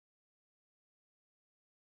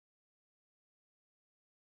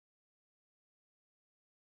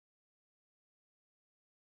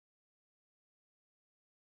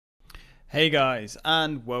Hey guys,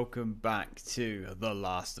 and welcome back to The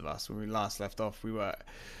Last of Us. When we last left off, we were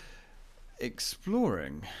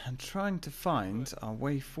exploring and trying to find our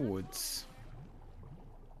way forwards.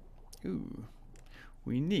 Ooh,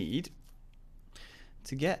 we need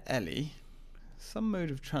to get Ellie some mode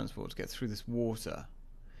of transport to get through this water.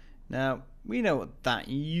 Now, we know what that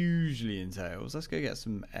usually entails. Let's go get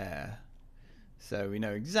some air so we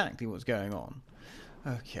know exactly what's going on.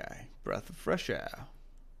 Okay, breath of fresh air.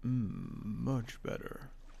 Much better.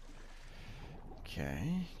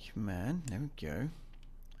 Okay, command, there we go.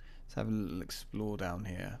 Let's have a little explore down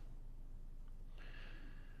here.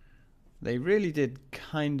 They really did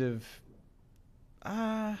kind of...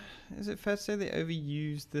 is it fair to say they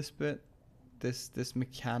overused this bit? This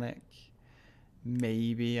mechanic?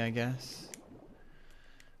 Maybe, I guess.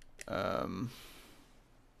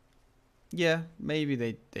 Yeah, maybe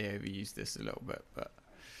they overused this a little bit, but...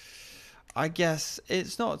 I guess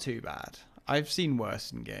it's not too bad. I've seen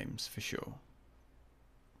worse in games for sure.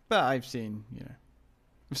 But I've seen,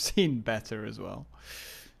 I've seen better as well.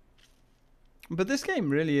 But this game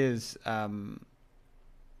really is, it's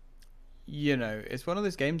one of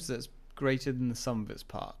those games that's greater than the sum of its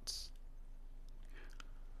parts.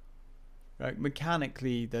 Right?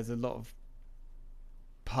 Mechanically, there's a lot of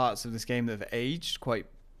parts of this game that have aged quite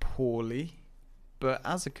poorly. But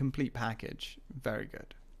as a complete package, very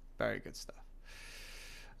good. Very good stuff.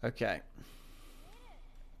 Okay.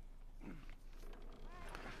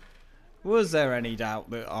 Was there any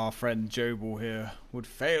doubt that our friend Jobal here would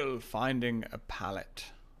fail finding a pallet?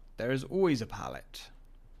 There is always a pallet.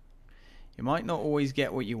 You might not always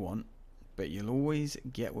get what you want, but you'll always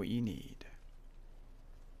get what you need.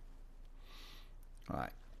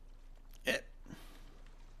 Alright.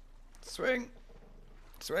 Swing.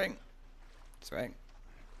 Swing. Swing.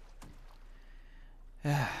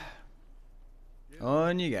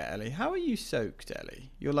 On you get, Ellie. How are you soaked, Ellie?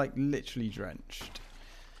 You're like literally drenched.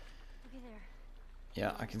 Look there.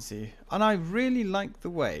 Yeah, I can see. And I really like the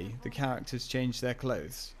way the characters change their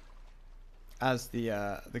clothes as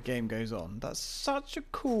the game goes on. That's such a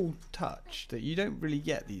cool touch that you don't really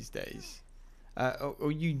get these days.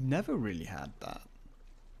 Or you never really had that.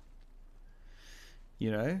 You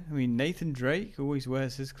know? I mean, Nathan Drake always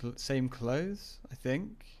wears his same clothes, I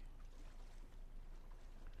think.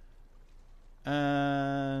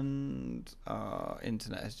 And our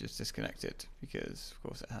internet has just disconnected because of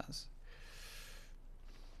course it has.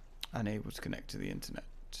 Unable to connect to the internet.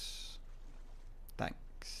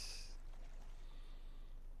 Thanks.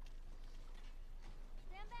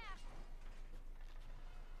 Stand back.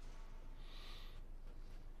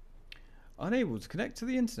 Unable to connect to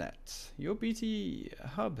the internet. Your BT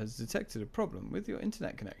hub has detected a problem with your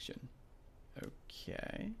internet connection.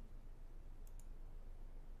 Okay.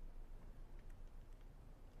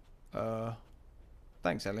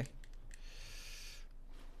 Thanks, Ellie.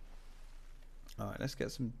 Alright, let's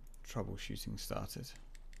get some troubleshooting started.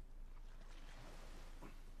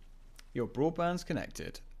 Your broadband's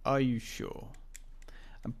connected. Are you sure?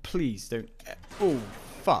 And please don't... Oh,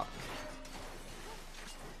 fuck.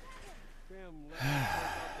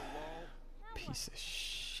 Piece of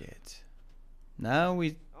shit. Now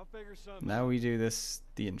we do this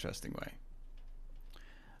the interesting way.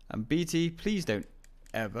 And BT, please don't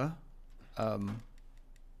ever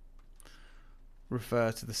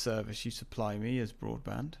refer to the service you supply me as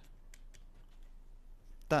broadband.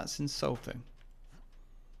 That's insulting.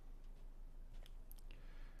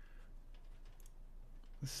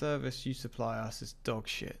 The service you supply us is dog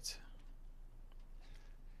shit.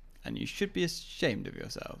 And you should be ashamed of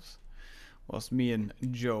yourselves. Whilst me and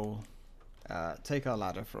Joel take our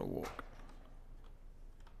ladder for a walk.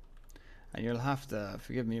 And you'll have to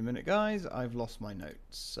forgive me a minute, guys. I've lost my notes,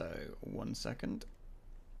 so 1 second.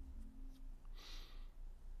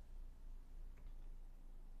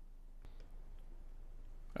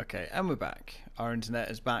 Okay, and we're back. Our internet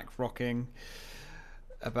is back rocking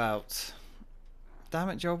about... Damn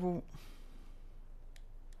it, Jobble.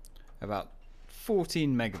 About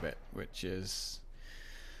 14 megabit, which is...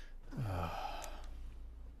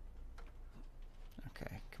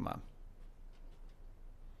 Okay, come on.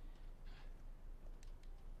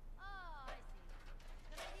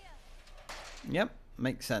 Yep,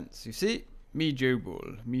 makes sense. You see? Me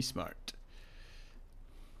Jobul, me smart.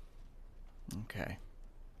 Okay.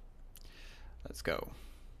 Let's go.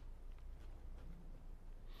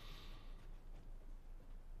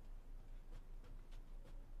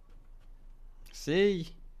 See?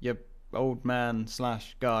 You old man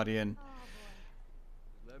slash guardian.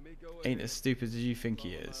 Ain't as stupid as you think he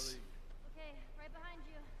is. Okay, right behind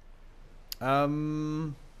you.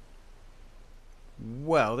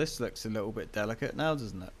 Well, this looks a little bit delicate now,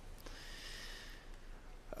 doesn't it?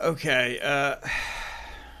 Okay,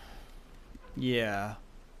 yeah.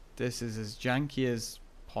 This is as janky as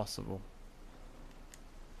possible.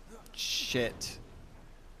 Shit.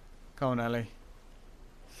 Come on, Ellie.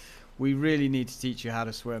 We really need to teach you how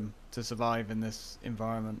to swim to survive in this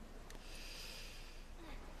environment.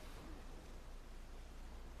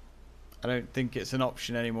 I don't think it's an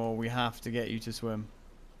option anymore. We have to get you to swim.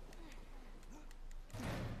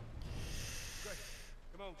 Great.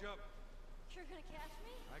 Come on, jump. You're gonna catch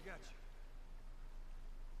me? I got you.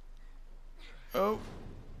 Oh,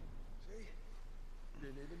 See?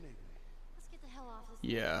 Didn't even need me. Let's get the hell off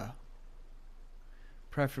this. yeah.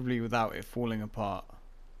 Preferably without it falling apart.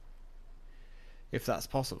 If that's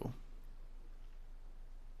possible.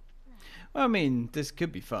 Well, I mean, this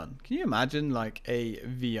could be fun. Can you imagine like a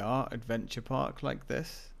VR adventure park like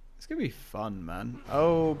this? It's gonna be fun, man.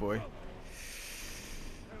 Oh boy.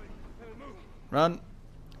 Run.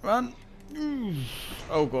 Run.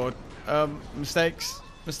 Oh god. Mistakes.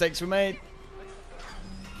 Mistakes were made.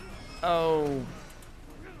 Oh.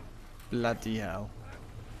 Bloody hell.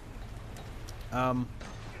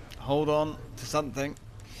 Hold on to something.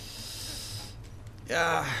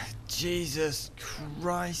 Ah, Jesus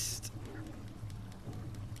Christ.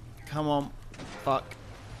 Come on. Fuck.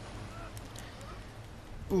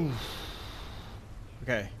 Ooh.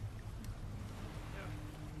 Okay.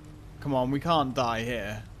 Come on, we can't die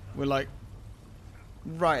here. We're like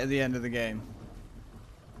right at the end of the game.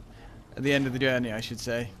 At the end of the journey, I should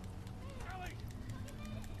say.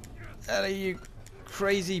 Ellie, you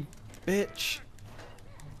crazy bitch.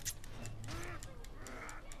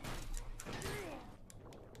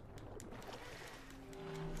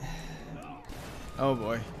 Oh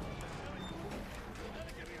boy.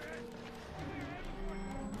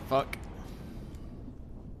 Fuck.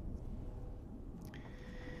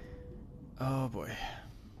 Oh boy.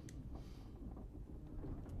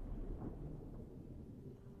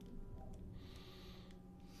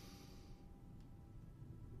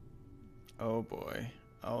 Oh boy.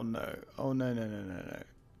 Oh no. Oh no, no, no, no, no.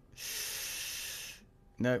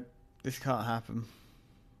 Nope. This can't happen.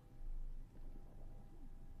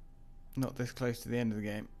 Not this close to the end of the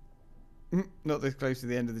game. Not this close to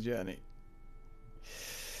the end of the journey.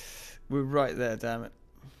 We're right there, damn it.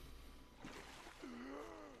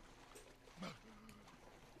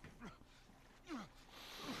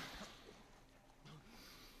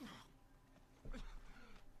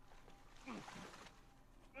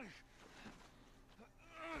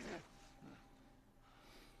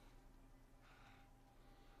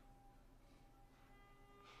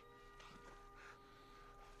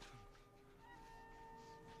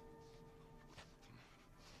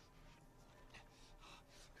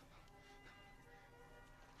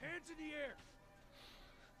 Hands in the air.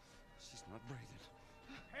 She's not breathing.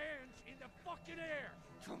 Hands in the fucking air.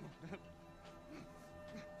 Come on.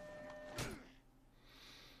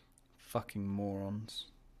 Fucking morons.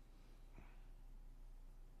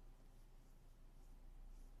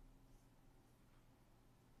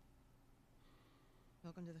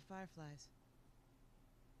 Welcome to the Fireflies.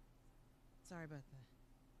 Sorry about that.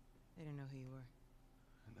 They didn't know who you were.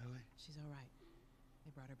 And Ellie? She's all right.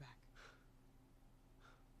 They brought her back.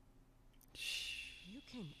 You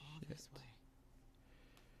came all this way.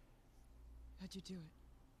 How'd you do it?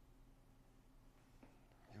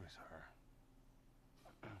 It was her.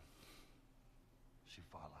 She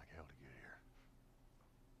fought like hell to get here.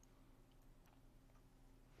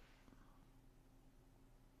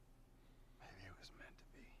 Maybe it was meant to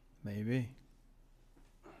be. Maybe.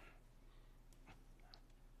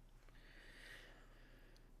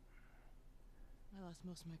 I lost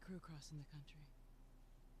most of my crew crossing the country.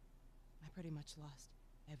 I pretty much lost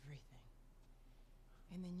everything.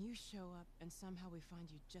 And then you show up and somehow we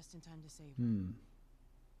find you just in time to save me.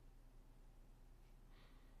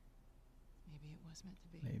 Maybe it was meant to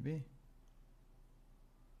be. Maybe.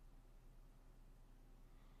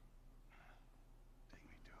 Take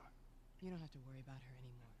me to her. You don't have to worry about her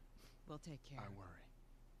anymore. We'll take care I of her. worry.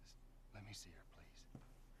 Just let me see her, please.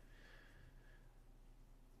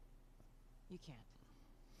 You can't.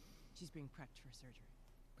 She's being prepped for surgery.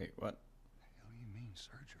 Wait, what? The hell you mean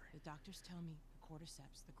surgery? The doctors tell me the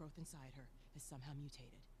cordyceps, the growth inside her, has somehow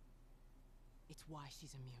mutated. It's why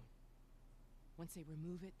she's immune. Once they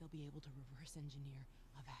remove it, they'll be able to reverse engineer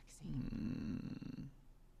a vaccine.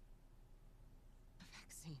 A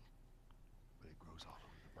vaccine. But it grows all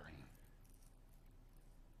over the brain.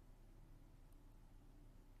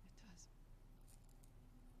 It does.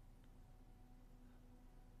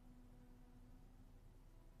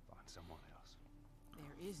 Find someone else.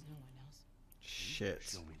 There is no one else. shit.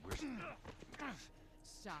 Show me where's...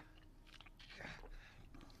 Stop.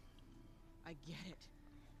 I get it.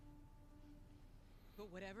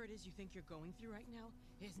 But whatever it is you think you're going through right now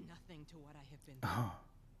is nothing to what I have been through. Oh.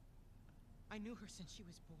 I knew her since she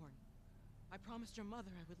was born. I promised her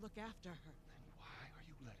mother I would look after her. Then why are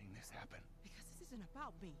you letting this happen? Because this isn't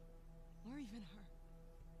about me, or even her.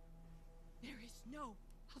 There is no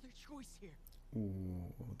other choice here.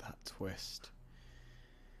 Ooh, that twist.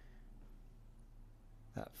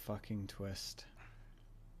 That fucking twist.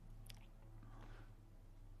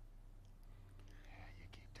 Yeah, you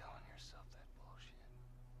keep telling yourself that bullshit.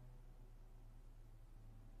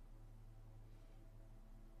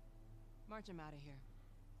 March him out of here.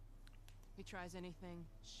 If he tries anything,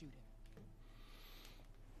 shoot him.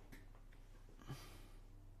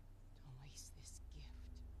 Don't waste this gift,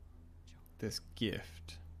 Joe. This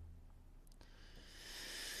gift.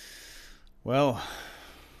 Well.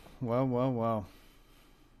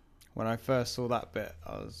 When I first saw that bit,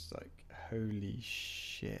 I was like, holy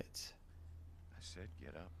shit. I said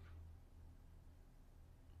get up.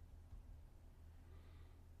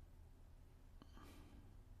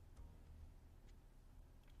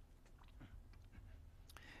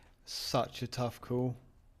 Such a tough call,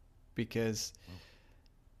 because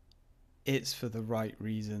it's for the right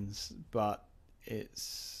reasons, but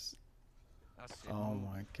it's... I said Oh move.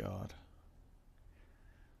 my god.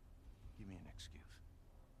 Give me an excuse.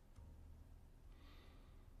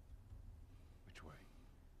 Which way?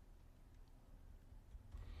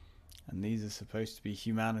 And these are supposed to be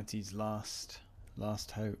humanity's last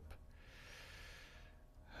hope.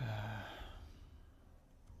 The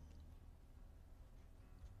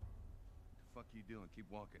fuck you doing?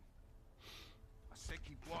 Keep walking. I said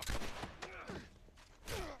keep walking.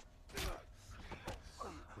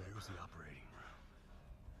 Where's the operating room?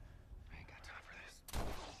 I ain't got time for this.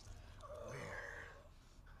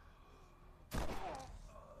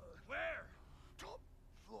 Where? Top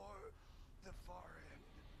floor, the far end.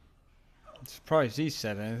 I'm surprised he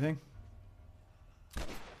said anything. I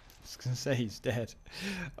was gonna say he's dead.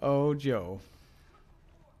 Oh, Joe.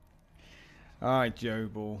 Alright, Joe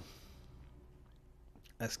Ball.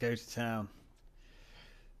 Let's go to town.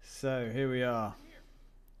 So, here we are.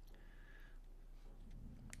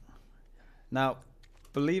 Now,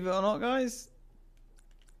 believe it or not, guys,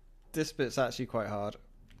 this bit's actually quite hard.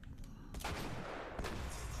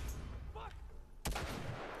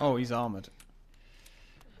 Oh, he's armored.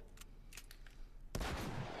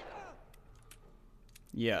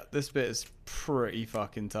 Yeah, this bit is pretty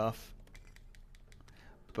fucking tough.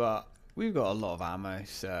 But we've got a lot of ammo,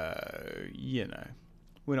 so, you know,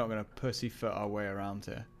 we're not going to pussyfoot our way around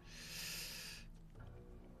here.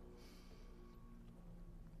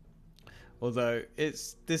 Although,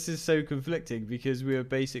 this is so conflicting because we are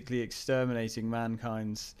basically exterminating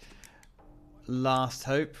mankind's last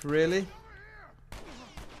hope, really,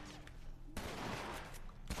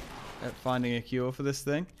 at finding a cure for this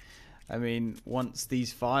thing. I mean, once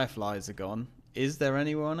these fireflies are gone, is there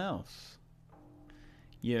anyone else?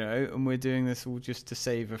 You know, and we're doing this all just to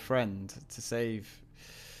save a friend, to save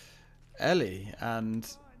Ellie,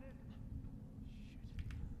 and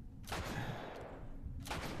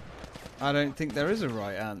I don't think there is a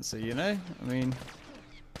right answer, you know? I mean,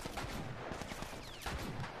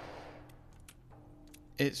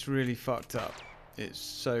 it's really fucked up. It's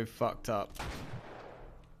so fucked up.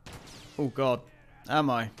 Oh god,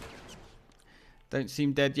 am I? Don't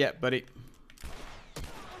seem dead yet, buddy.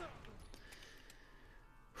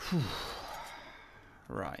 Whew.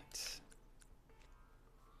 Right.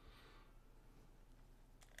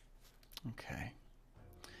 Okay.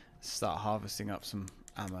 Start harvesting up some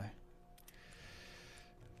ammo.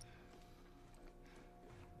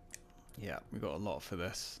 Yeah, we got a lot for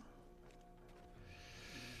this.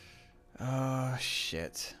 Oh,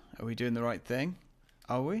 shit. Are we doing the right thing?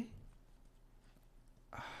 Are we?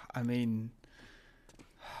 I mean...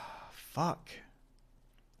 Fuck.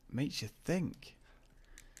 Makes you think.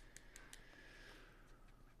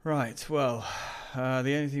 Right, well, the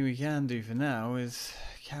only thing we can do for now is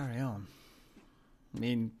carry on. I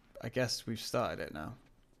mean, I guess we've started it now.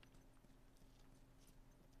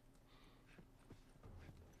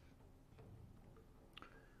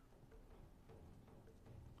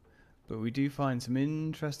 But we do find some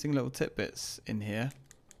interesting little tidbits in here.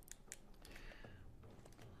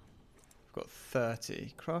 We've got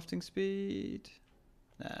 30. Crafting speed?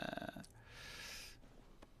 Nah.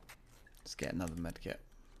 Let's get another medkit.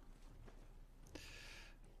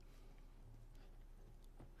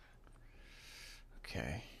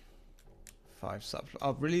 Okay. 5 supplements.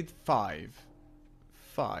 Oh, really? 5?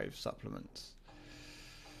 5 supplements.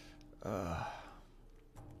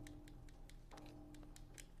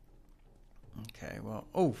 Okay, well...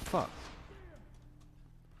 Oh, fuck.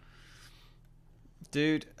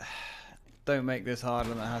 Dude, don't make this harder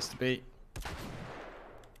than it has to be.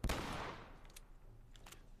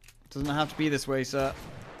 Doesn't have to be this way, sir.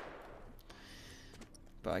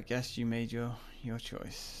 But I guess you made your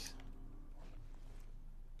choice.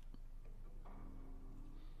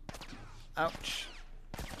 Ouch.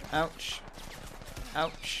 Ouch.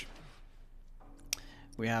 Ouch.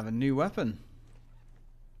 We have a new weapon.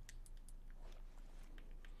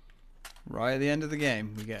 Right at the end of the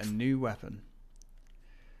game, we get a new weapon.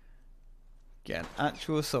 Get an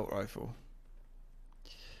actual assault rifle.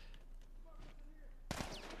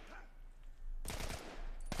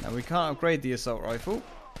 Now we can't upgrade the assault rifle,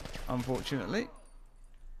 unfortunately.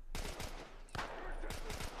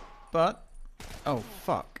 But, oh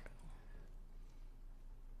fuck.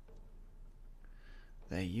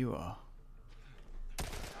 There you are.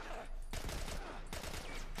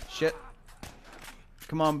 Shit.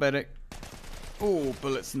 Come on, Bedick. Oh,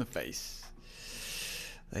 bullets in the face.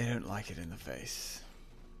 They don't like it in the face.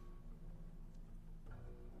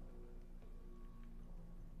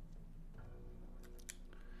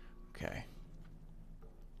 Okay.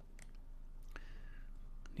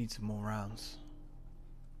 Need some more rounds.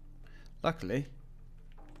 Luckily,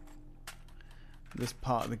 this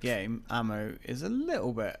part of the game, ammo is a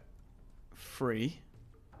little bit free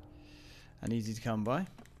and easy to come by.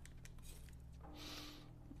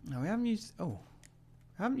 Now we haven't used... Oh.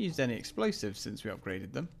 I haven't used any explosives since we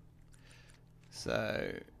upgraded them.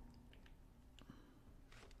 So...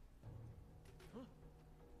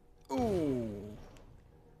 Ooh.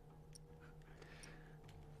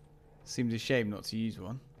 Seems a shame not to use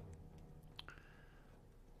one.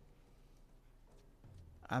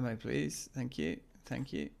 Ammo, please. Thank you.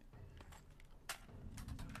 Thank you.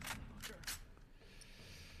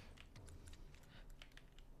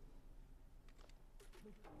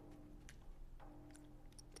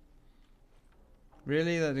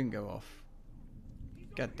 Really? That didn't go off.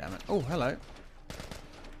 God damn it. Oh, hello.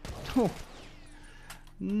 Oh.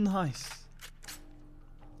 Nice.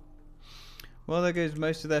 Well, there goes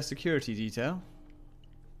most of their security detail.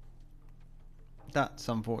 That's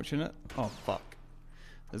unfortunate. Oh, fuck.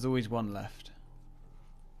 There's always one left.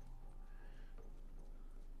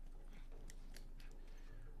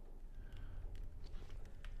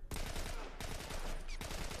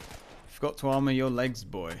 Forgot to armor your legs,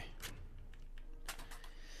 boy.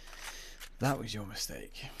 That was your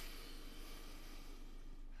mistake.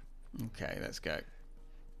 Okay, let's go.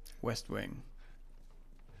 West Wing.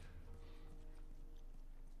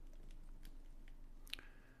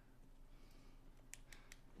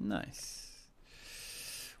 Nice.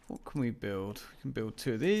 What can we build? We can build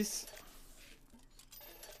 2 of these.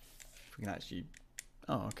 If we can actually...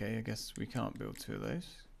 Oh, okay, I guess we can't build 2 of those.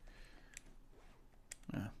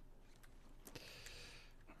 Yeah.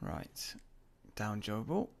 Right. Down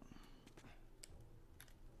joyable.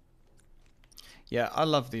 Yeah, I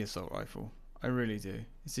love the assault rifle. I really do.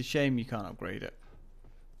 It's a shame you can't upgrade it.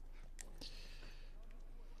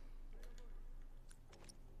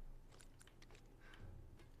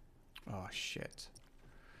 Oh, shit.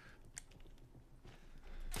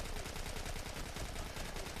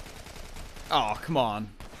 Oh, come on.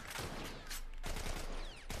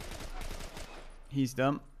 He's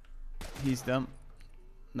done. He's done.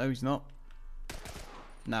 No, he's not.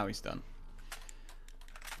 Now he's done.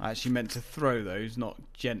 I actually meant to throw those, not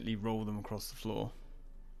gently roll them across the floor.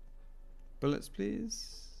 Bullets,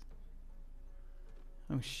 please.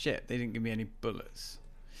 Oh shit, they didn't give me any bullets.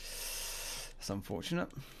 That's unfortunate.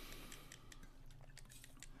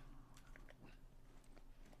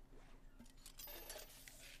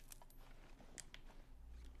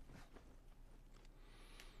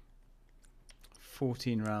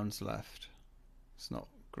 $14 rounds left. It's not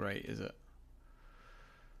great, is it?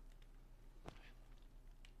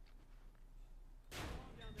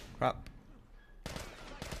 Crap.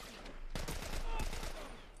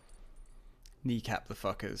 Kneecap the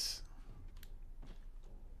fuckers.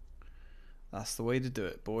 That's the way to do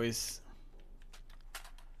it, boys.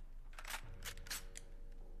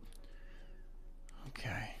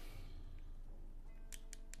 Okay.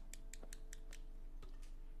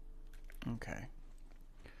 Okay.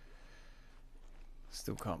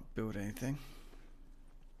 Still can't build anything.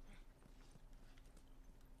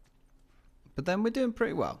 But then we're doing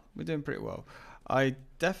pretty well. We're doing pretty well. I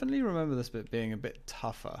definitely remember this bit being a bit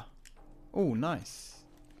tougher. Oh, nice.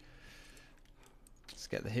 Let's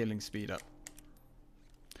get the healing speed up.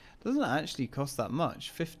 Doesn't actually cost that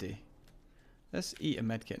much. 50. Let's eat a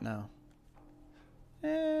medkit now.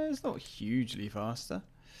 It's not hugely faster.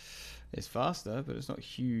 It's faster, but it's not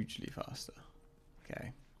hugely faster.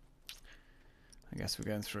 Okay. I guess we're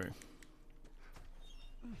going through.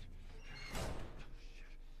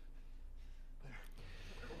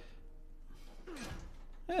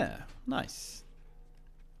 Yeah, nice.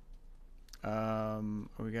 Are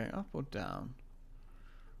we going up or down?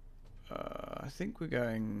 I think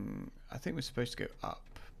we're supposed to go up,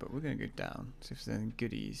 but we're going to go down. See if there's any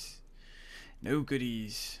goodies. No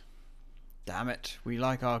goodies. Damn it. We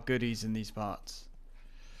like our goodies in these parts.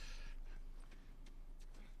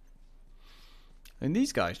 And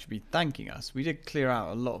these guys should be thanking us. We did clear out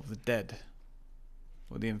a lot of the dead.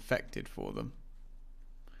 Or the infected for them.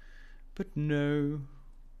 But no.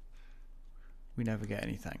 We never get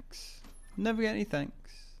any thanks. Never get any thanks.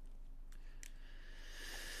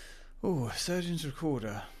 Oh, Surgeon's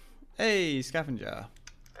Recorder. Hey, Scavenger.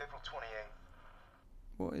 April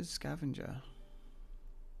 28th. What is Scavenger?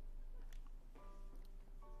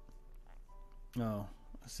 Oh,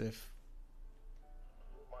 as if...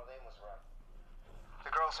 Marlene was right.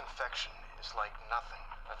 The girl's infection is like nothing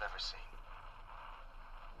I've ever seen.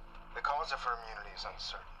 The cause of her immunity is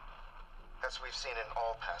uncertain. As we've seen in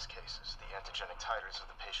all past cases, the antigenic titers of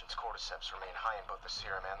the patient's cordyceps remain high in both the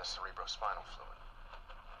serum and the cerebrospinal fluid.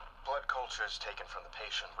 Blood cultures taken from the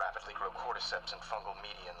patient rapidly grow cordyceps and fungal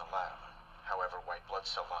media in the lab. However, white blood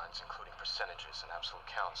cell lines, including percentages and absolute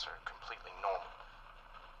counts, are completely normal.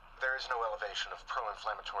 There is no elevation of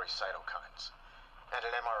pro-inflammatory cytokines, and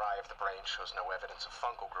an MRI of the brain shows no evidence of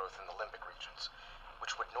fungal growth in the limbic regions,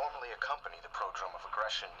 which would normally accompany the prodrome of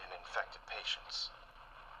aggression in infected patients.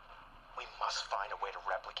 We must find a way to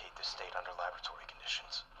replicate this state under laboratory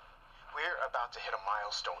conditions. We're about to hit a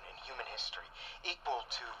milestone in human history equal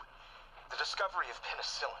to the discovery of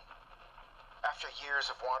penicillin. After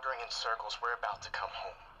years of wandering in circles, we're about to come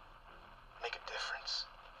home, make a difference,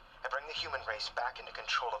 and bring the human race back into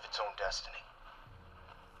control of its own destiny.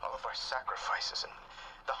 All of our sacrifices and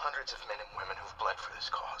the hundreds of men and women who've bled for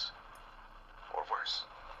this cause, or worse,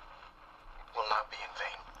 will not be in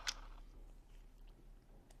vain.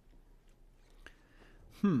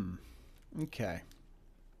 Okay.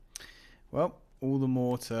 Well, all the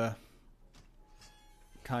more to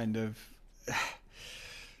kind of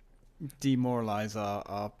demoralize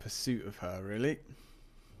our pursuit of her, really.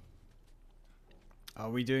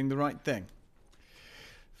 Are we doing the right thing?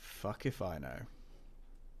 Fuck if I know.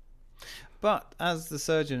 But, as the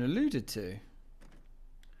surgeon alluded to,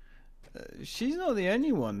 she's not the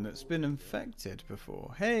only one that's been infected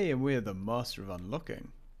before. Hey, and we're the master of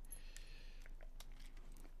unlocking.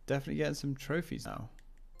 Definitely getting some trophies now.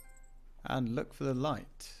 And look for the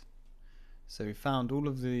light. So we found all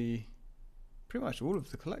of the... pretty much all of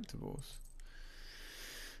the collectibles.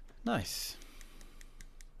 Nice.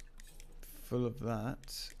 Full of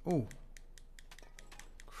that. Oh.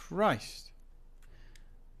 Christ.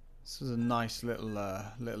 This was a nice little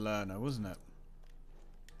earner, wasn't it?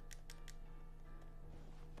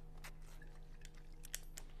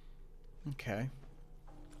 Okay.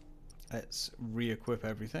 Let's re-equip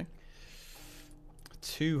everything.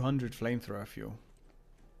 200 flamethrower fuel.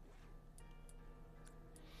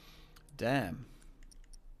 Damn.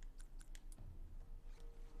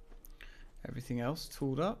 Everything else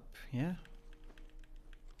tooled up? Yeah.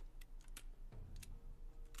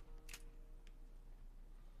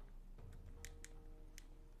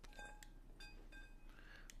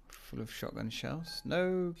 Full of shotgun shells.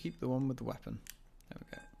 No, keep the one with the weapon. There we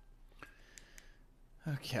go.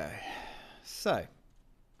 Okay. So,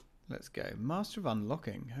 let's go. Master of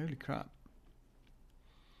Unlocking. Holy crap.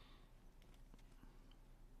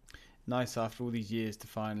 Nice after all these years to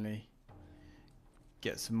finally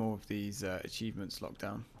get some more of these achievements locked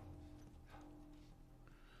down.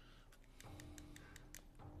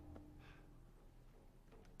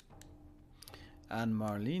 And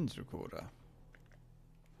Marlene's recorder.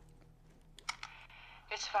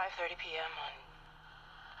 It's 5:30 p.m. on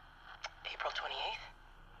April 28th.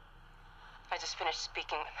 I just finished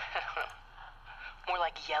speaking, more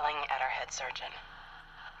like yelling at our head surgeon.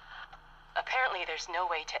 Apparently there's no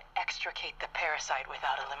way to extricate the parasite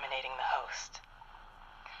without eliminating the host.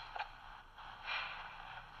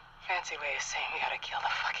 Fancy way of saying we gotta kill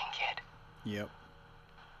the fucking kid. Yep.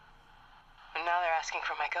 And now they're asking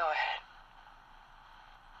for my go-ahead.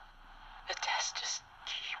 The tests just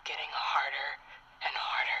keep getting harder and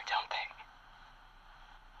harder, don't they?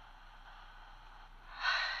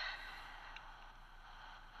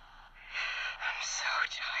 I'm so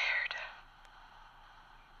tired.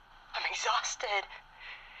 I'm exhausted.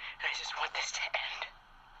 And I just want this to end.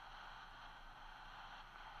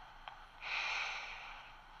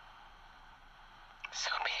 So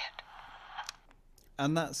be it.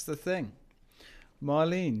 And that's the thing.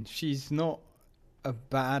 Marlene, she's not a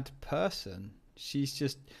bad person. She's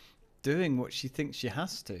just doing what she thinks she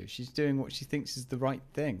has to. She's doing what she thinks is the right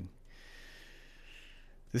thing.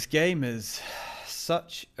 This game is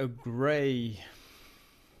such a grey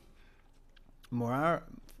morality.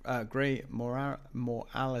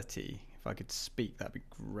 If I could speak, that'd be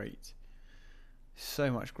great.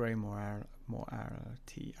 So much grey morality.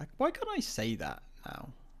 Why can't I say that now?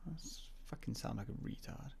 That's fucking sound like a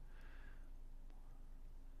retard.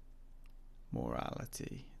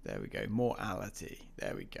 Morality. There we go. Morality.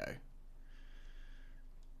 There we go.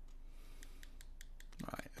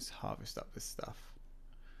 Right, let's harvest up this stuff.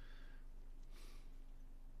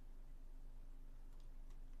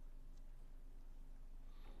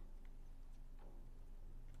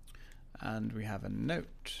 And we have a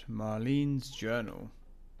note. Marlene's journal.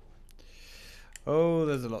 Oh,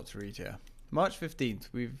 there's a lot to read here. March 15th.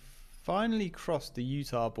 We've finally crossed the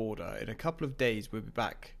Utah border. In a couple of days, we'll be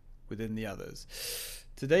back within the others.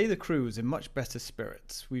 Today, the crew was in much better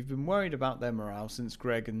spirits. We've been worried about their morale since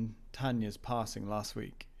Greg and Tanya's passing last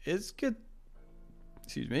week. It's good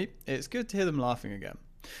to hear them laughing again.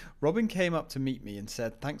 Robin came up to meet me and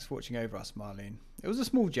said, "Thanks for watching over us, Marlene." It was a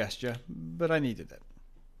small gesture, but I needed it.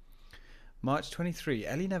 March 23,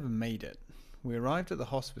 Ellie never made it. We arrived at the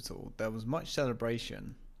hospital. There was much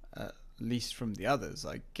celebration, at least from the others.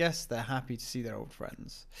 I guess they're happy to see their old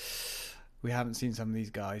friends. We haven't seen some of these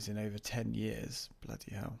guys in over 10 years.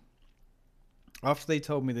 Bloody hell. After they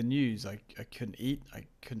told me the news, I couldn't eat. I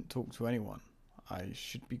couldn't talk to anyone. I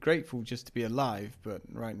should be grateful just to be alive, but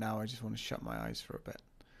right now I just want to shut my eyes for a bit.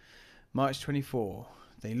 March 24.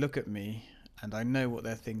 They look at me, and I know what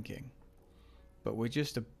they're thinking. But we're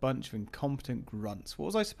just a bunch of incompetent grunts. What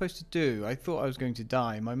was I supposed to do? I thought I was going to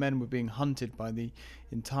die. My men were being hunted by the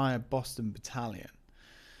entire Boston battalion.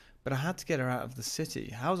 But I had to get her out of the city.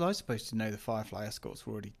 How was I supposed to know the Firefly escorts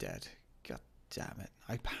were already dead? God damn it.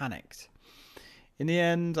 I panicked. In the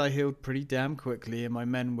end, I healed pretty damn quickly, and my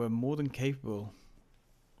men were more than capable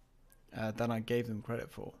than I gave them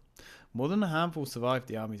credit for. More than a handful survived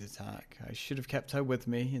the army's attack. I should have kept her with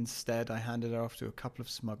me. Instead, I handed her off to a couple of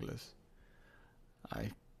smugglers.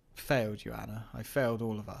 I failed you, Anna. I failed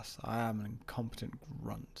all of us. I am an incompetent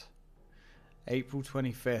grunt. April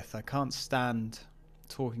 25th. I can't stand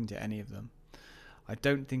talking to any of them. I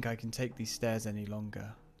don't think I can take these stairs any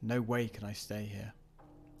longer. No way can I stay here.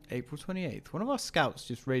 April 28th. One of our scouts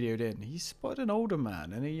just radioed in. He spotted an older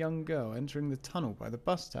man and a young girl entering the tunnel by the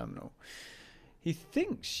bus terminal. He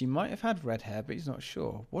thinks she might have had red hair, but he's not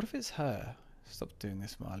sure. What if it's her? Stop doing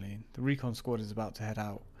this, Marlene. The recon squad is about to head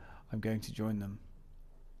out. I'm going to join them.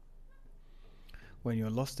 When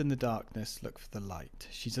you're lost in the darkness, look for the light.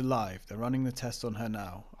 She's alive. They're running the test on her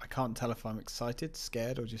now. I can't tell if I'm excited,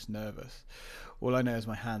 scared, or just nervous. All I know is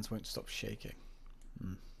my hands won't stop shaking.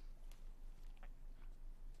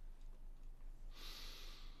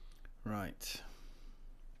 Right.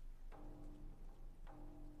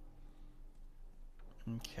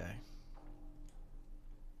 Okay.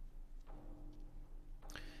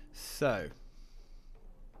 So,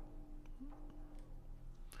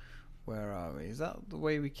 where are we? Is that the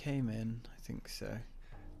way we came in? I think so.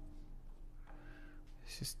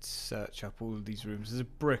 Let's just search up all of these rooms. There's a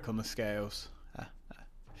brick on the scales.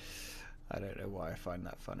 I don't know why I find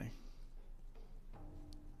that funny.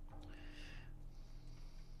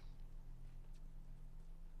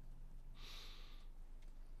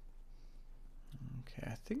 Okay,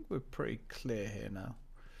 I think we're pretty clear here now.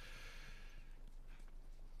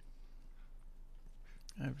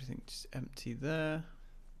 Everything just empty there.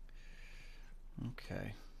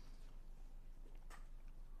 Okay.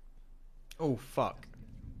 Oh, fuck.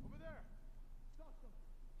 Over there. Stop them.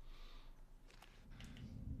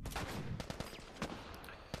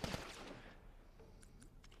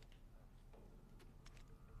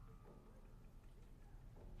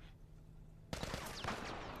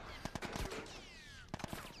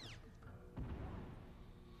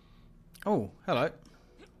 Oh, hello.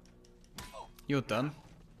 You're done.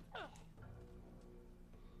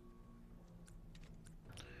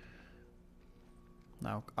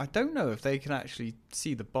 Now, I don't know if they can actually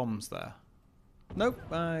see the bombs there. Nope,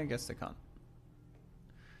 I guess they can't.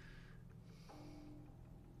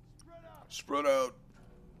 Spread out.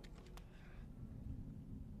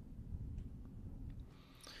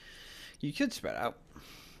 You could spread out.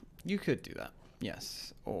 You could do that,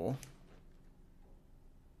 yes. Or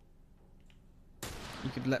you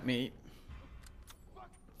could let me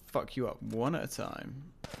fuck you up one at a time.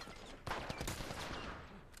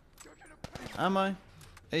 Am I?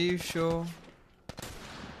 Are you sure?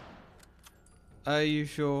 Are you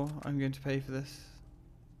sure I'm going to pay for this?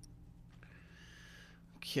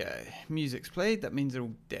 Okay, music's played. That means they're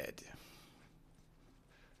all dead.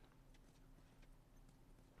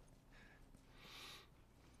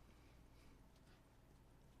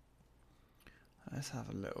 Let's have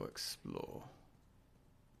a little explore.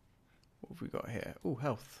 What have we got here? Oh,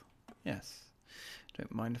 health. Yes.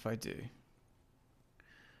 Don't mind if I do.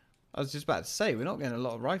 I was just about to say, we're not getting a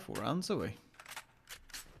lot of rifle rounds, are we?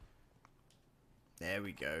 There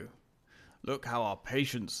we go. Look how our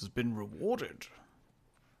patience has been rewarded.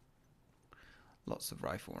 Lots of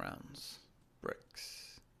rifle rounds.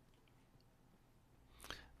 Bricks.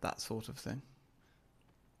 That sort of thing.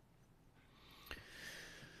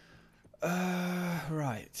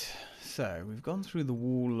 Right. So, we've gone through the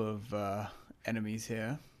wall of enemies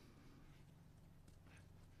here.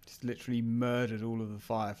 Just literally murdered all of the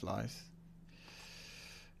fireflies.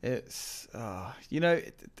 It's, you know,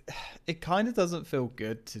 it kind of doesn't feel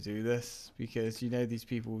good to do this because, you know, these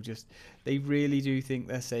people just, they really do think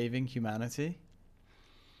they're saving humanity.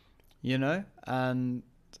 You know? And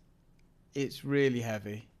it's really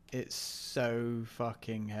heavy. It's so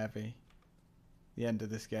fucking heavy. The end of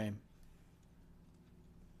this game.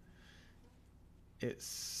 It's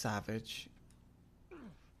savage.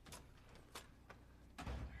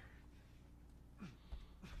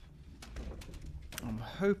 I'm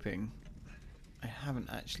hoping I haven't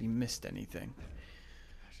actually missed anything.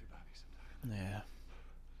 Yeah.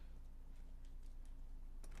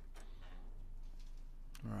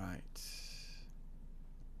 Right.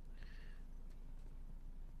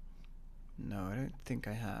 No, I don't think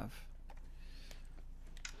I have.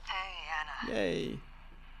 Hey, Anna. Yay.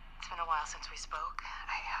 It's been a while since we spoke.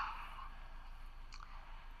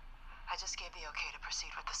 I just gave the okay to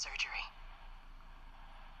proceed with the surgery.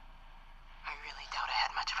 I really doubt I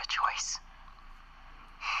had much of a choice.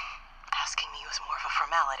 Asking me was more of a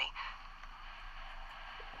formality.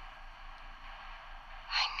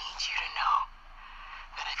 I need you to know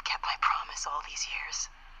that I've kept my promise all these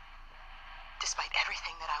years. Despite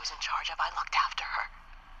everything that I was in charge of, I looked after her.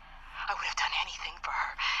 I would have done anything for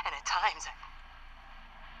her, and at times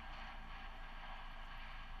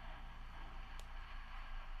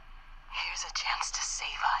here's a chance to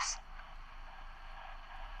save us.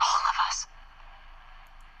 All of us.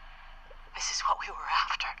 This is what we were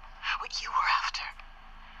after. What you were after.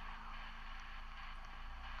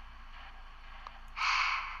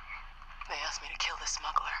 They asked me to kill the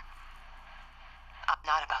smuggler. I'm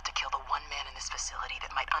not about to kill the one man in this facility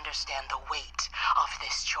that might understand the weight of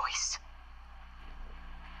this choice.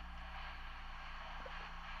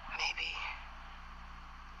 Maybe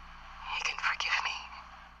he can forgive me.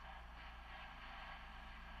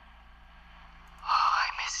 Oh, I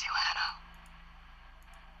miss you, Anna.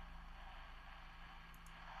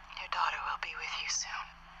 Your daughter will be with you soon.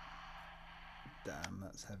 Damn,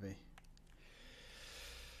 that's heavy.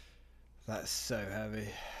 That's so heavy.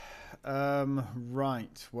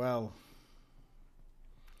 Right, well.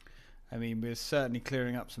 I mean, we're certainly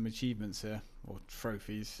clearing up some achievements here, or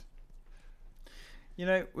trophies. You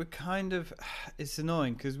know, we're kind of, it's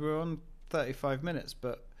annoying because we're on 35 minutes,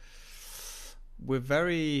 but we're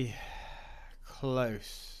very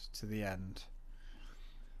close to the end.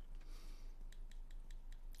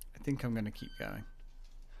 I think I'm going to keep going.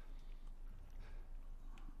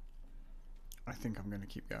 I think I'm going to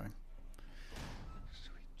keep going.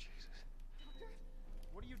 Sweet Jesus.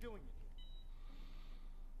 What are you doing in here?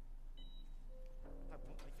 I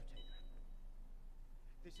won't let you take her.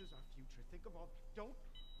 This is our future. Think of all. Don't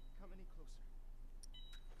come any closer.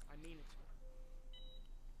 I mean it.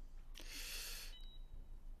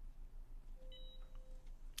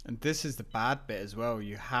 And this is the bad bit as well.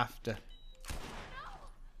 You have to...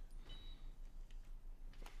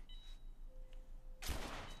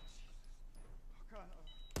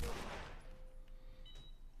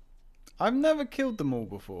 I've never killed them all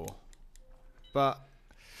before, but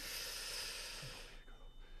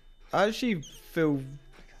I actually feel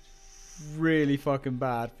really fucking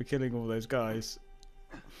bad for killing all those guys.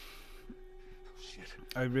 Shit.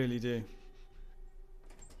 I really do.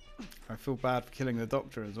 I feel bad for killing the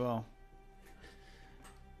doctor as well.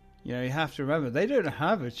 You know, you have to remember, they don't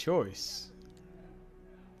have a choice.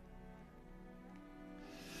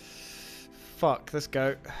 Fuck, let's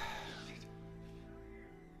go.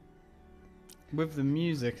 With the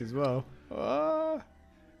music as well. Ah, I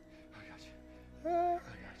got you. ah. I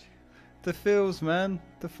got you. The feels, man.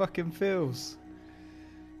 The fucking feels.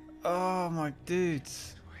 Oh, my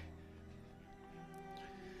dudes.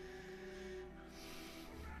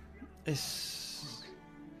 It's...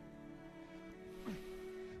 Rook.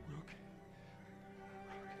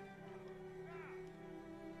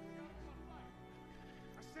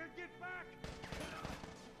 I said get back!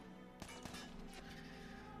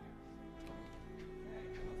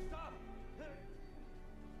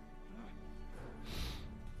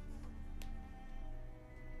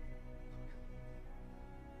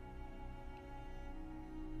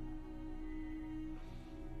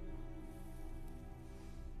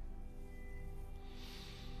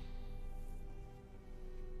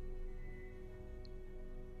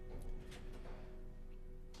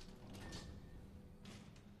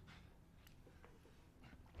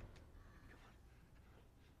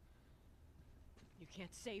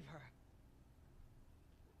 can't save her.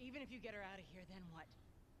 Even if you get her out of here, then what?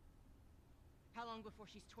 How long before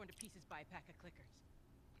she's torn to pieces by a pack of clickers?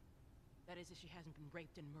 That is, if she hasn't been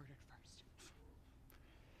raped and murdered first.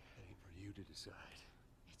 That ain't for you to decide.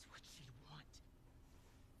 It's what she'd want.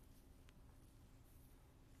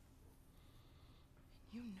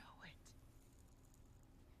 And you know it.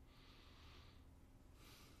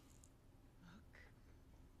 Look.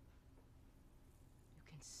 You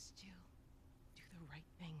can still do the right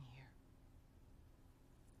thing here.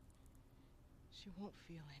 She won't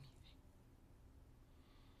feel anything.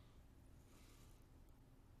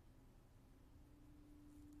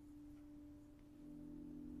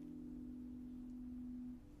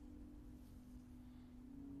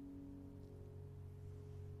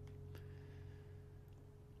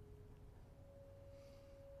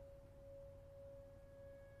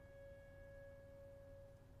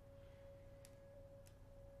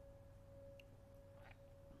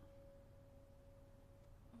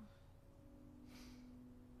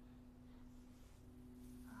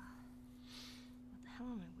 What the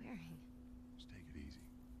hell am I wearing? Just take it easy.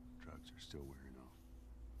 Drugs are still wearing off.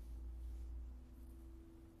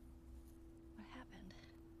 What happened?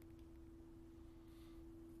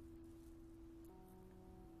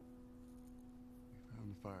 We found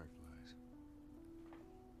the fireflies.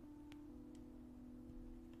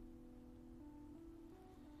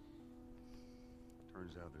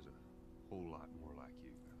 Turns out there's a whole lot more like you,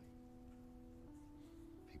 Ellie.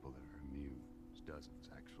 People that are immune. There's dozens,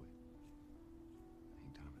 actually.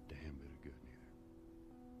 Ain't done 'em a damn bit of good, neither.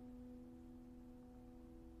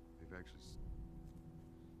 They've actually...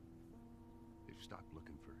 They've stopped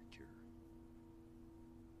looking for a cure.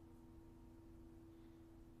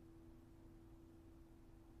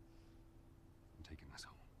 I'm taking us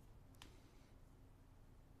home.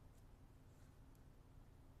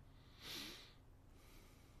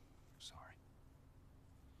 Sorry.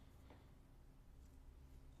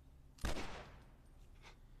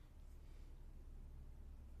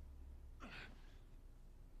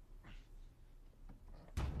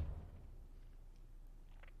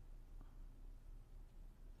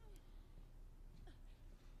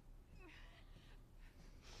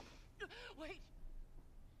 Wait!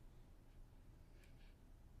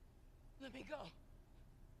 Let me go.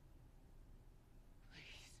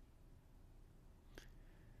 Please.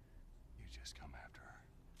 You just come after her.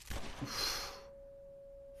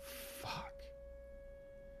 Fuck.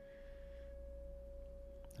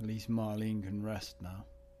 At least Marlene can rest now.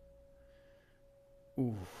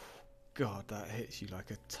 Ooh, God, that hits you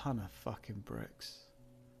like a ton of fucking bricks.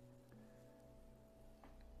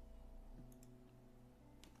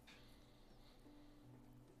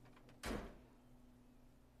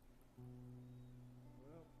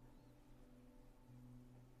 Well,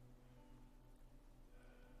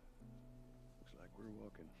 looks like we're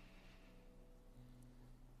walking.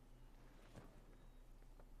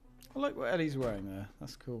 I like what Ellie's wearing there.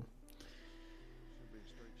 That's cool. Should be a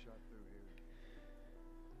straight shot through here.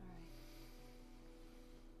 Alright.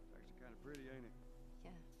 It's actually kind of pretty, ain't it?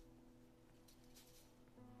 Yeah.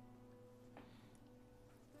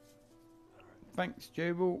 All right. Thanks,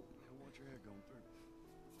 Jobel. Don't want your head going through.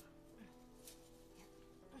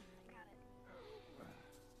 Got it.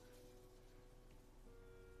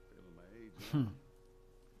 Feeling my age now.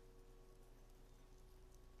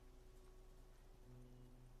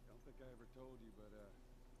 Don't think I ever told you, but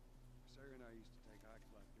Sarah and I used to take hikes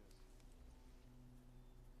like this.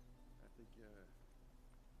 I think the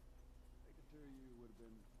two of you would have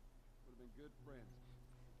been good friends.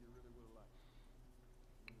 I think you really would have liked it.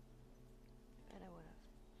 I bet I would have.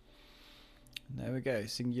 There we go.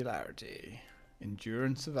 Singularity. Endure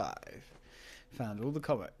and survive. Found all the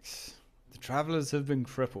comics. The travelers have been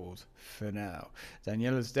crippled, for now.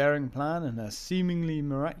 Daniela's daring plan and her seemingly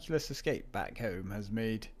miraculous escape back home has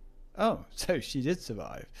made... Oh, so she did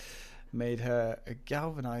survive. Made her a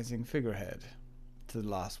galvanizing figurehead to the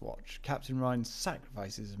last watch. Captain Ryan's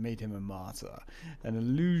sacrifices made him a martyr. An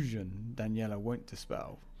illusion Daniela won't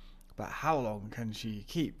dispel. But how long can she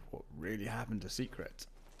keep what really happened a secret?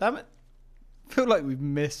 Damn it. I feel like we've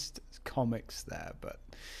missed comics there, but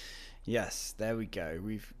yes, there we go.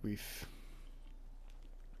 We've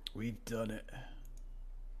done it.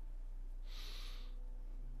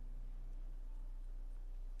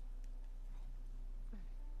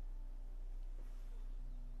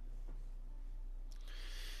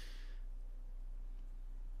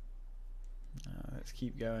 Let's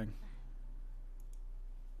keep going.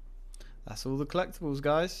 That's all the collectibles,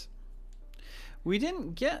 guys. We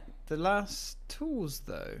didn't get the last tools,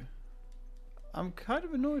 though. I'm kind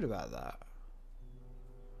of annoyed about that.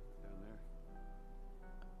 Down there.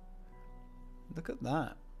 Look at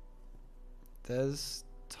that. There's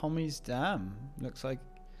Tommy's dam. Looks like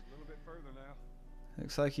A little bit further now.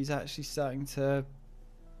 looks like he's actually starting to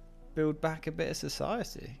build back a bit of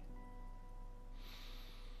society.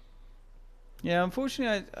 Yeah,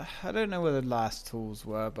 unfortunately, I don't know where the last tools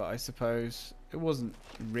were, but I suppose it wasn't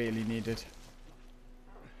really needed.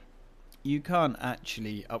 You can't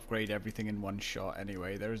actually upgrade everything in one shot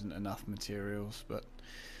anyway. There isn't enough materials, but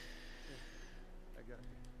I got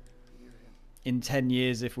you. In your hand. in 10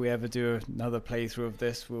 years, if we ever do another playthrough of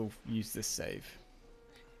this, we'll use this save.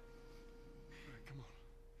 All right, come on.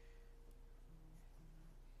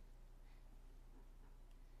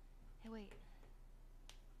 Hey, wait.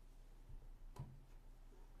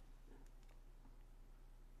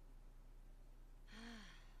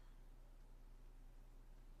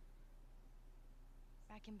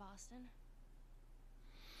 Back in Boston?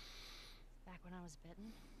 Back when I was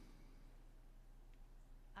bitten?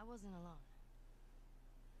 I wasn't alone.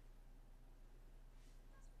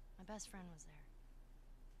 My best friend was there.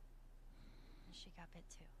 And she got bit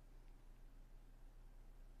too.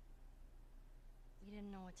 We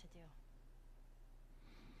didn't know what to do.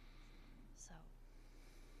 So,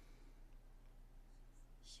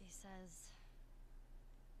 she says,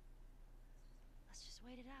 let's just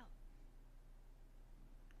wait it out.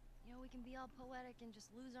 You know, we can be all poetic and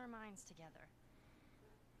just lose our minds together.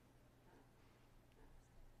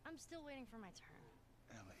 I'm still waiting for my turn.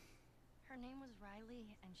 Ellie. Her name was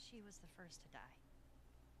Riley, and she was the first to die.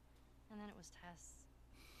 And then it was Tess.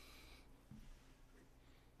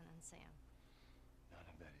 And then Sam. None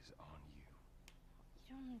of that is on you.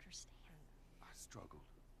 You don't understand. I struggled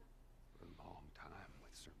for a long time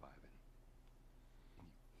with surviving. And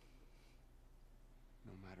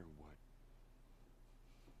no matter what,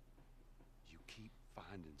 you keep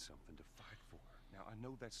finding something to fight for. Now, I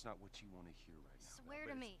know that's not what you want to hear right now. Swear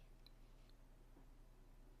to me.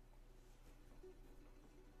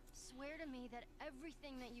 Swear to me that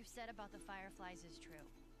everything that you've said about the Fireflies is true.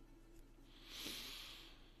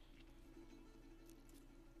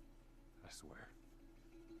 I swear.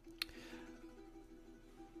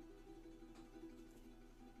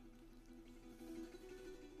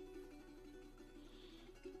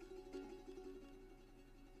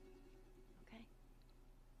 Okay?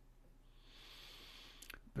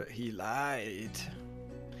 But he lied.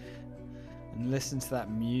 And listen to that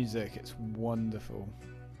music, it's wonderful.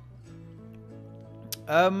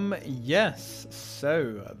 Yes,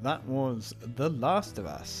 so that was The Last of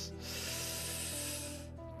Us.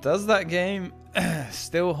 Does that game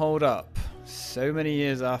still hold up so many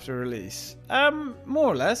years after release? More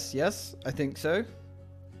or less, yes, I think so.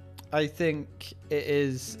 I think it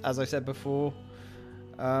is, as I said before,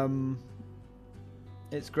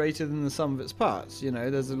 it's greater than the sum of its parts. You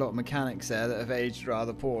know, there's a lot of mechanics there that have aged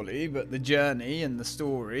rather poorly, but the journey and the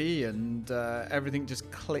story and everything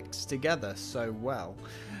just clicks together so well.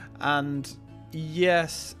 And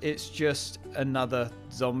yes, it's just another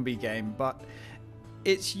zombie game, but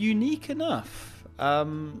it's unique enough.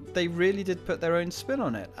 They really did put their own spin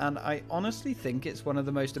on it, and I honestly think it's one of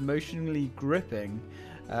the most emotionally gripping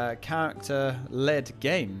character-led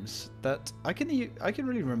games that I can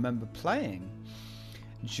really remember playing.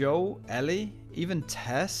 Joel, Ellie, even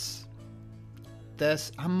Tess, and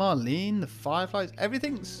Marlene, the Fireflies,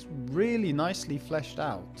 everything's really nicely fleshed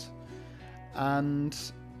out. And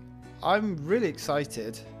I'm really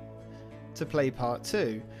excited to play part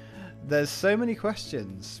 2. There's so many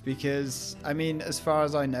questions because, I mean, as far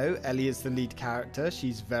as I know, Ellie is the lead character.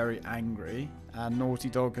 She's very angry. And Naughty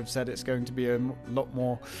Dog have said it's going to be a lot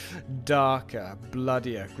more darker,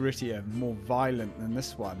 bloodier, grittier, more violent than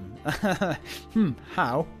this one.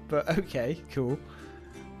 How? But okay, cool.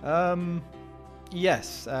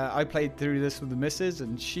 Yes, I played through this with the missus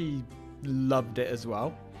and she loved it as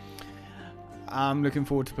well. I'm looking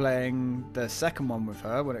forward to playing the second one with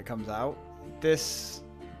her when it comes out. This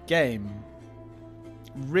game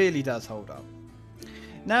really does hold up.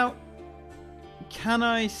 Now, can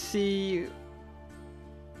I see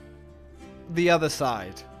the other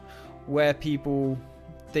side where people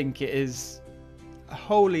think it is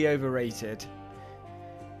wholly overrated?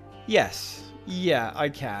 Yes, yeah, I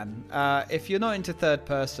can. If you're not into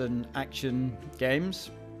third-person action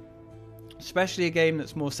games, especially a game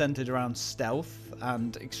that's more centered around stealth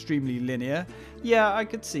and extremely linear, yeah, I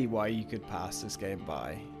could see why you could pass this game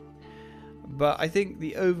by. But I think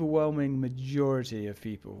the overwhelming majority of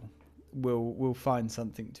people will find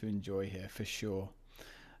something to enjoy here for sure.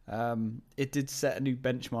 It did set a new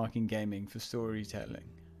benchmark in gaming for storytelling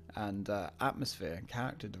and atmosphere and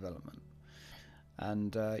character development.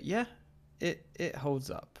 And yeah, it holds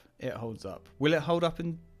up. It holds up. Will it hold up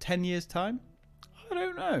in 10 years' time?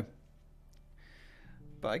 don't know.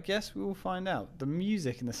 But I guess we will find out. The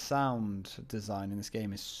music and the sound design in this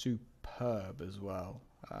game is superb as well.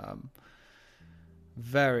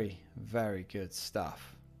 Very, very good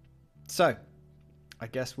stuff. So, I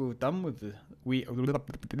guess we're done with the...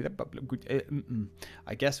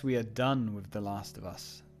 I guess we are done with The Last of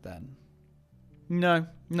Us then. No,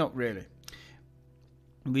 not really.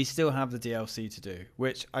 We still have the DLC to do,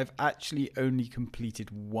 which I've actually only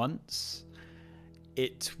completed once.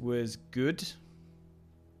 It was good.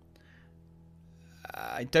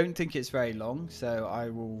 I don't think it's very long, so I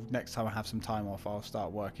will, next time I have some time off, I'll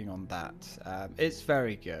start working on that. It's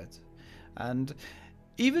very good. And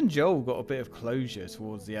even Joel got a bit of closure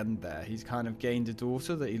towards the end there. He's kind of gained a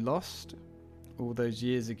daughter that he lost all those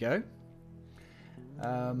years ago.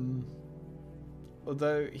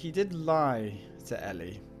 Although he did lie to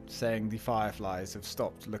Ellie, saying the Fireflies have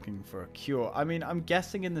stopped looking for a cure. I mean, I'm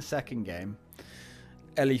guessing in the second game,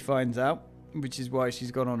 Ellie finds out, which is why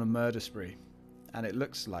she's gone on a murder spree. And it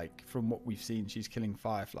looks like, from what we've seen, she's killing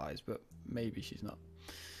Fireflies, but maybe she's not.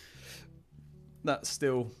 That's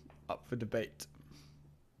still up for debate.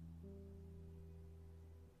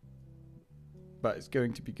 But it's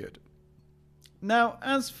going to be good. Now,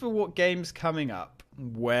 as for what game's coming up,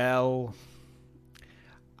 well,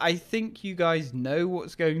 I think you guys know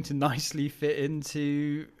what's going to nicely fit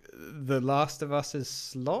into The Last of Us's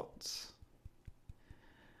slot.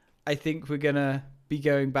 I think we're going to be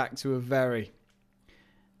going back to a very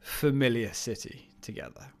familiar city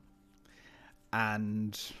together.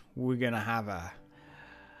 And we're going to have a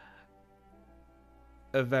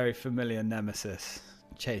very familiar nemesis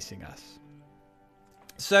chasing us.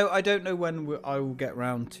 So I don't know when I will get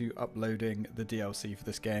around to uploading the DLC for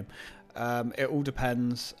this game. It all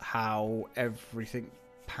depends how everything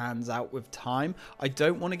pans out with time. I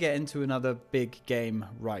don't want to get into another big game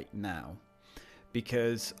right now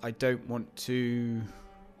because I don't want to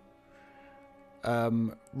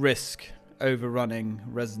risk overrunning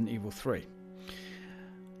Resident Evil 3.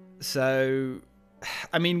 So,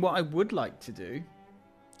 I mean, what I would like to do,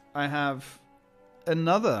 I have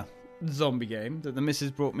another zombie game that the missus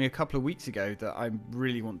brought me a couple of weeks ago that I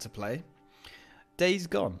really want to play. Days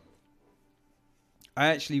Gone. I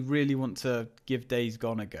actually really want to give Days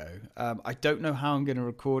Gone a go. I don't know how I'm going to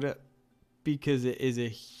record it because it is a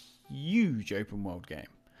huge open world game.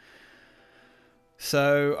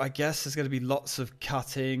 So I guess there's going to be lots of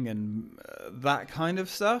cutting and that kind of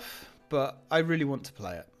stuff. But I really want to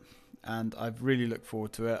play it. And I've really looked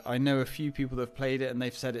forward to it. I know a few people that have played it and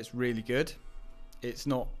they've said it's really good. It's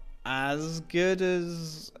not as good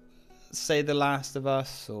as, say, The Last of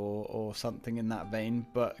Us or something in that vein,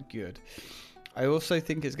 but good. I also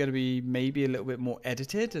think it's going to be maybe a little bit more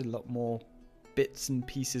edited, a lot more bits and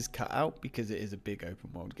pieces cut out because it is a big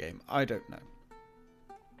open world game. I don't know.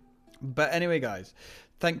 But anyway, guys,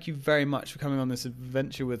 thank you very much for coming on this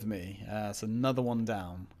adventure with me. It's another one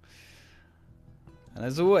down. And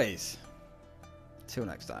as always, till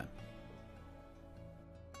next time.